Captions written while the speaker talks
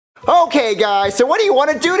Okay, guys, so what do you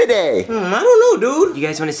want to do today? I don't know, dude. You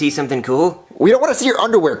guys want to see something cool? We don't want to see your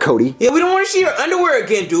underwear, Cody. Yeah, we don't want to see your underwear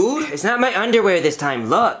again, dude. It's not my underwear this time,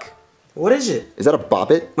 look. What is it? Is that a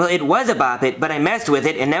Bop It? Well, it was a Bop It, but I messed with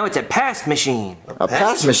it, and now it's a past machine. A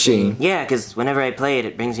pass machine? Yeah, because whenever I play it,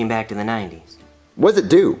 it brings me back to the 90s. What does it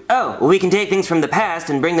do? Oh, well, we can take things from the past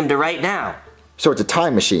and bring them to right now. So it's a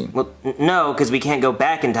time machine. Well, no, because we can't go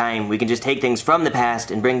back in time. We can just take things from the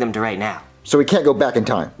past and bring them to right now. So we can't go back in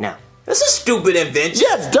time? No. That's a stupid invention.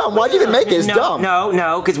 Yeah, it's dumb. Why'd you even make it? It's dumb.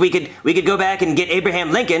 No, because we could go back and get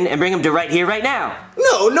Abraham Lincoln and bring him to right here, right now.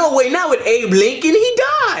 No way. Not with Abe Lincoln. He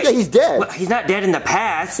died. Yeah, he's dead. Well, he's not dead in the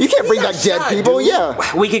past. You can't bring got back dead shot, people, dude.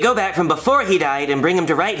 yeah. We could go back from before he died and bring him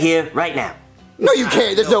to right here, right now. No, you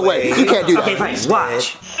can't. There's no way. You can't do that. Okay, fine.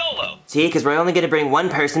 Watch. Solo. See, because we're only going to bring one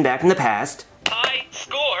person back from the past. High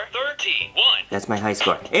score 31. That's my high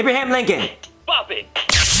score. Abraham Lincoln. Bop it.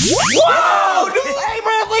 Whoa, dude!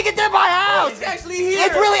 Abraham Lincoln's in my house! He's actually here.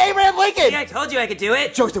 It's really Abraham Lincoln! See, I told you I could do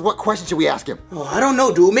it. Joseph, what question should we ask him? Oh, I don't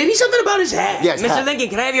know, dude. Maybe something about his hat. Yes, Mr. Lincoln,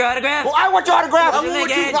 can I have your autograph? Well, I want your autograph. Mr.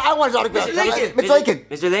 Lincoln. No, I want his autograph. Mr. Lincoln. Mr. Lincoln.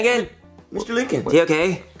 Mr. Lincoln? Mr. Lincoln. Is he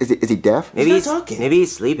okay? Is he deaf? Maybe He's not talking. Maybe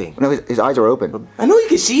he's sleeping. No, his eyes are open. I know you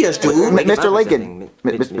can see us, dude. Wake him up Mr. or Lincoln.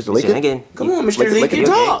 something. Mr. Lincoln? Come on, Mr. Lincoln, Lincoln, you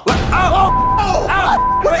okay? talk. Oh!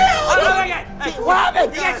 What the hell? Oh my God! What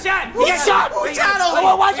happened? He got shot! Who shot? Who shot him?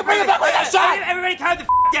 Well, why'd you bring him back when he got shot? Everybody calm the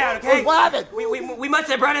down, okay? What happened? We must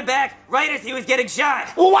have brought him back right as he was getting shot.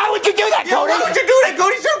 Well, why would you do that, Cody? Why would you do that,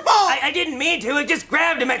 Cody? It's your fault. I didn't mean to. I just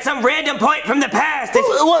grabbed him at some random point from the past.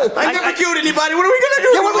 What? I never killed anybody. What are we gonna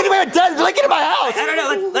do? Yeah, what are we doing? Dead Lincoln in my house. I don't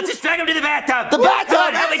know. Let's just drag him to the bathtub. The bathtub. Come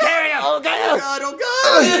on, help me carry him. Okay. Oh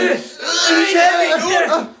God. He's heavy,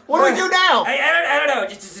 dude. What do we do now? I don't know.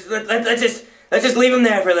 Let's just leave him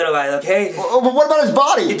there for a little while, okay? Well, what about his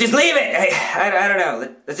body? Just leave it. I don't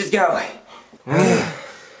know. Let's just go.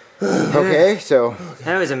 Okay, so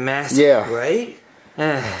That was a mess. yeah. Right?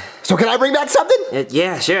 So can I bring back something?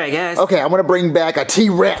 Yeah, sure, I guess. Okay, I'm gonna bring back a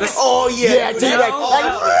T-Rex. Oh yeah. Yeah, T-Rex.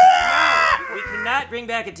 We cannot bring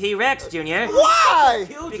back a T-Rex, Junior. Why?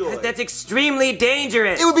 Because that's extremely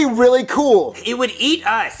dangerous. It would be really cool. It would eat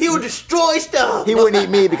us. He would destroy stuff. He wouldn't eat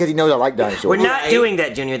me because he knows I like dinosaurs. We're not doing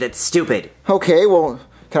that, Junior. That's stupid. Okay, well,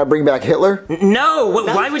 can I bring back Hitler? No,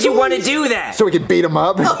 why would you want to do that? So we can beat him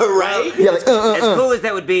up? Right? Yeah, like, As cool as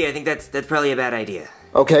that would be, I think that's probably a bad idea.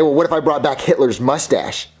 Okay, well, what if I brought back Hitler's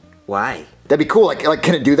mustache? Why? That'd be cool. Like,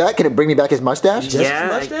 can it do that? Can it bring me back his mustache? Just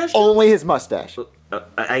Yeah, his mustache? Only his mustache.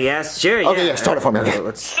 I guess, sure. Okay, yeah, start it for me. Okay.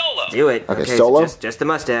 Let's Solo. do it. Okay, so solo? just the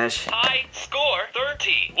mustache. High score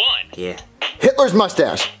 31. Yeah. Hitler's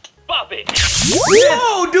mustache. Bop it.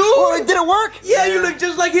 Whoa, dude. Oh, it didn't work? Yeah, you look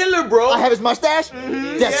just like Hitler, bro. I have his mustache?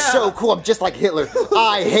 That's yeah. so cool. I'm just like Hitler.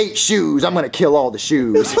 I hate shoes. I'm gonna kill all the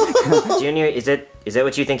shoes. Junior, is that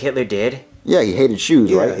what you think Hitler did? Yeah, he hated shoes,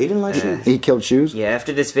 Yeah, right? he didn't like shoes. He killed shoes? Yeah,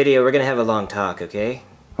 after this video, we're gonna have a long talk, okay?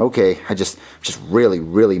 Okay, I'm just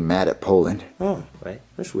really mad at Poland. Oh, What?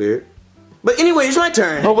 that's weird. But anyway, it's my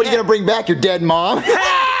turn. Oh, what are you gonna bring back? Your dead mom?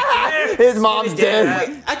 His mom's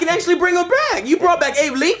dead. I can actually bring her back. You brought back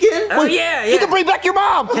Abe Lincoln. Oh, yeah. You can bring back your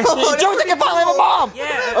mom! Joseph can finally have a mom!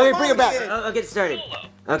 Yeah. Okay, bring it back. I'll get started.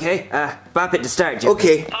 Okay, bop it to start, Junior.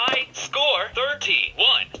 Okay. High score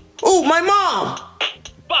 31. Oh, my mom.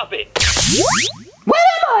 Bop it. Where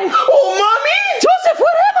am I? Oh, mommy. Joseph,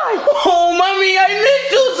 where am I? Oh, mommy, I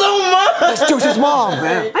miss you so much. That's Joseph's mom!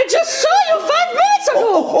 I just saw you 5 minutes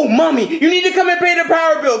ago. Oh, mommy, you need to come and pay the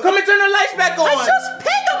power bill. Come and turn the lights back on. I just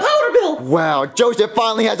paid the power bill. Wow, Joseph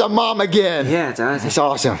finally has a mom again! Yeah, it's awesome. It's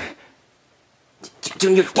awesome.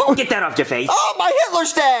 Junior, get that off your face. Oh, my Hitler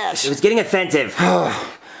stash! It was getting offensive.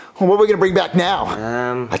 Well, what are we gonna bring back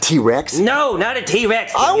now? A T-Rex? No, not a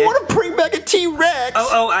T-Rex. I Junior. want to bring back a T-Rex!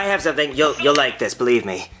 Oh, I have something. You'll like this, believe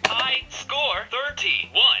me. High score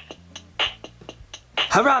 31.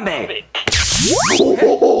 Harambe.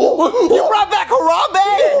 You brought back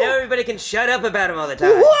Harambe? Now everybody can shut up about him all the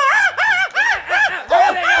time.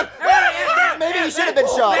 Maybe he should have been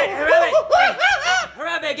shot.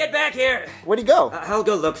 Harambe, get back here. Where'd he go? I'll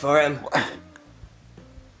go look for him.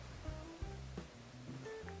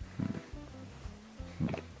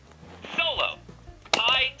 Solo.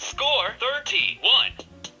 High score 31.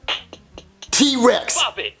 T-Rex!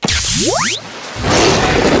 Bop it. You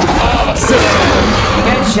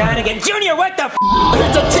got shot again. Junior, what the f?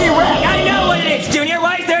 It's a T-Rex! I know what it is, Junior.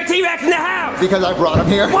 Why is there a T-Rex in the house? Because I brought him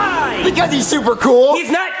here. Why? Because he's super cool.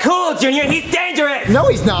 He's not cool, Junior. He's dangerous. No,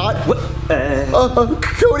 he's not.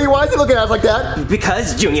 Cody, why is he looking at us like that?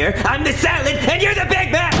 Because, Junior, I'm the salad and you're the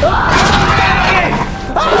Big Mac.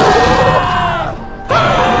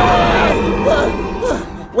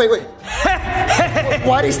 Wait.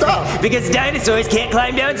 Why'd he stop? Because dinosaurs can't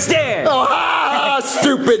climb downstairs. Oh,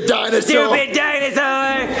 stupid dinosaur. Stupid dinosaur.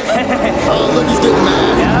 Oh, look, he's getting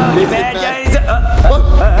mad. Oh, He's bad getting dinosaur.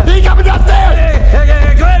 Oh, he's coming downstairs.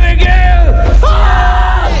 Clever girl.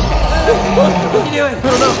 Ah! What are you doing? I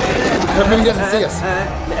don't know. Maybe he doesn't see us.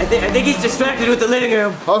 I think he's distracted with the living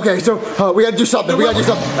room. Okay, so we gotta do something. We gotta do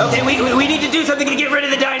something. Okay, we need to do something to get rid of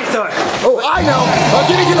the dinosaur. Oh, I know.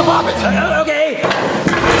 Give me to the puppet. Okay.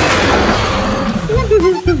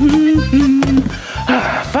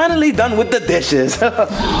 Finally done with the dishes. What the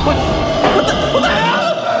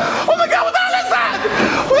hell? Oh my god, what the hell is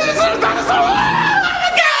that? What is this dinosaur? Oh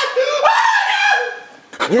my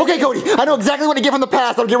god! Okay, Cody, I know exactly what to get from the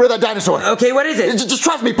past. I'll get rid of that dinosaur. Okay, what is it? Just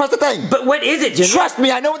trust me. Press the thing. But what is it, Jimmy? Trust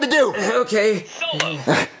me. I know what to do. Okay. Solo.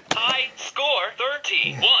 I score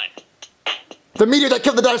 31. The meteor that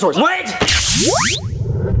killed the dinosaurs. What?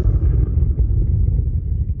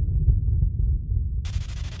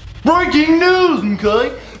 Breaking news,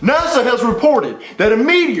 okay? NASA has reported that a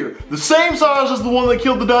meteor, the same size as the one that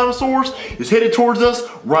killed the dinosaurs, is headed towards us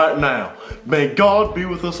right now. May God be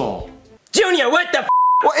with us all. Junior, what the f?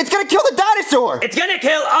 Well, it's gonna kill the dinosaur. It's gonna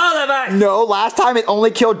kill all of us. No, last time it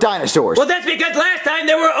only killed dinosaurs. Well, that's because last time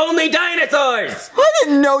there were only dinosaurs. I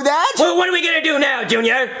didn't know that. Well, what are we gonna do now,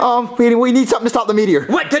 Junior? We need something to stop the meteor.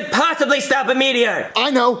 What could possibly stop a meteor?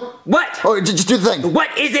 I know. What? Oh, just do the thing.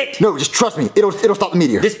 What is it? No, just trust me. It'll stop the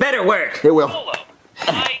meteor. This better work. It will. Solo.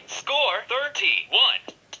 I score 31.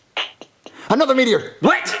 Another meteor.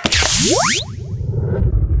 What?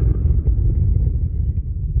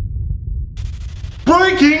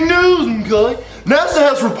 Breaking news, okay? NASA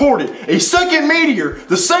has reported a second meteor,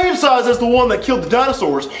 the same size as the one that killed the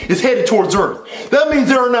dinosaurs, is headed towards Earth. That means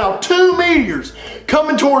there are now 2 meteors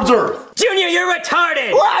coming towards Earth. Junior, you're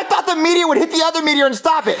retarded. Well, I thought the meteor would hit the other meteor and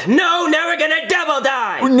stop it. No, now we're gonna double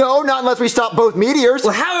die. No, not unless we stop both meteors.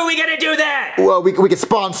 Well, how are we gonna do that? Well, we could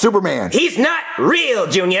spawn Superman. He's not real,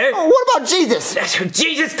 Junior. What about Jesus?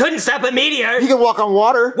 Jesus couldn't stop a meteor. He can walk on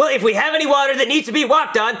water. Well, if we have any water that needs to be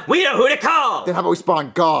walked on, we know who to call. Then how about we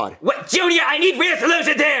spawn God? What, Junior, I need real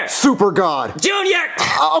solutions here. Super God. Junior!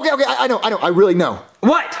 Okay, I know, I really know.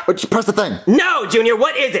 What? But just press the thing. No, Junior,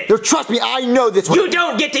 what is it? No, trust me, I know this one. You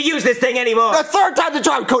don't get to use this thing anymore. The third time's the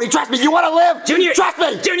charm, Cody. Trust me. You want to live? Junior, trust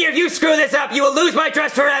me. Junior, if you screw this up, you will lose my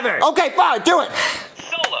trust forever. Okay, fine, do it.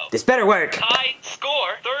 Solo. This better work. I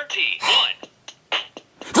score 31.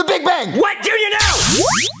 The Big Bang. What, Junior, no!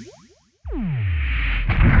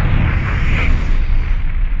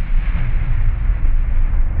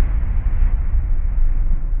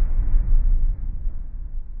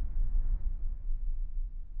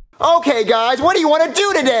 Okay, guys, what do you want to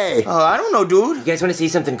do today? I don't know, dude. You guys want to see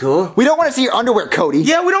something cool? We don't want to see your underwear, Cody.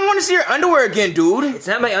 Yeah, we don't want to see your underwear again, dude. It's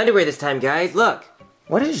not my underwear this time, guys. Look.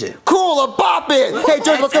 What is it? Cool, a bop it. Hey,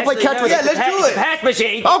 Joseph, let's go play catch with Yeah, it. let's do it. Pass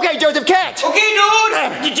machine. Okay, Joseph, catch. Okay,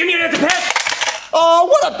 dude. Junior, that's a pass. Oh,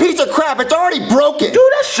 what a piece of crap. It's already broken. Dude,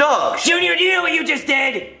 that sucks. Junior, do you know what you just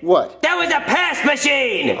did? What? That was a pass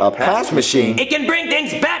machine. A pass machine? It can bring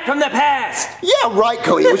things back from the past. Yeah, right,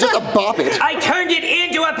 Cody. It was just a bop it. I turned it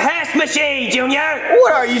into a pass machine, Junior.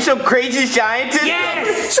 What are you, some crazy scientist?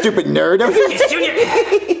 Yes. Stupid nerd. Junior.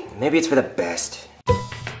 Maybe it's for the best.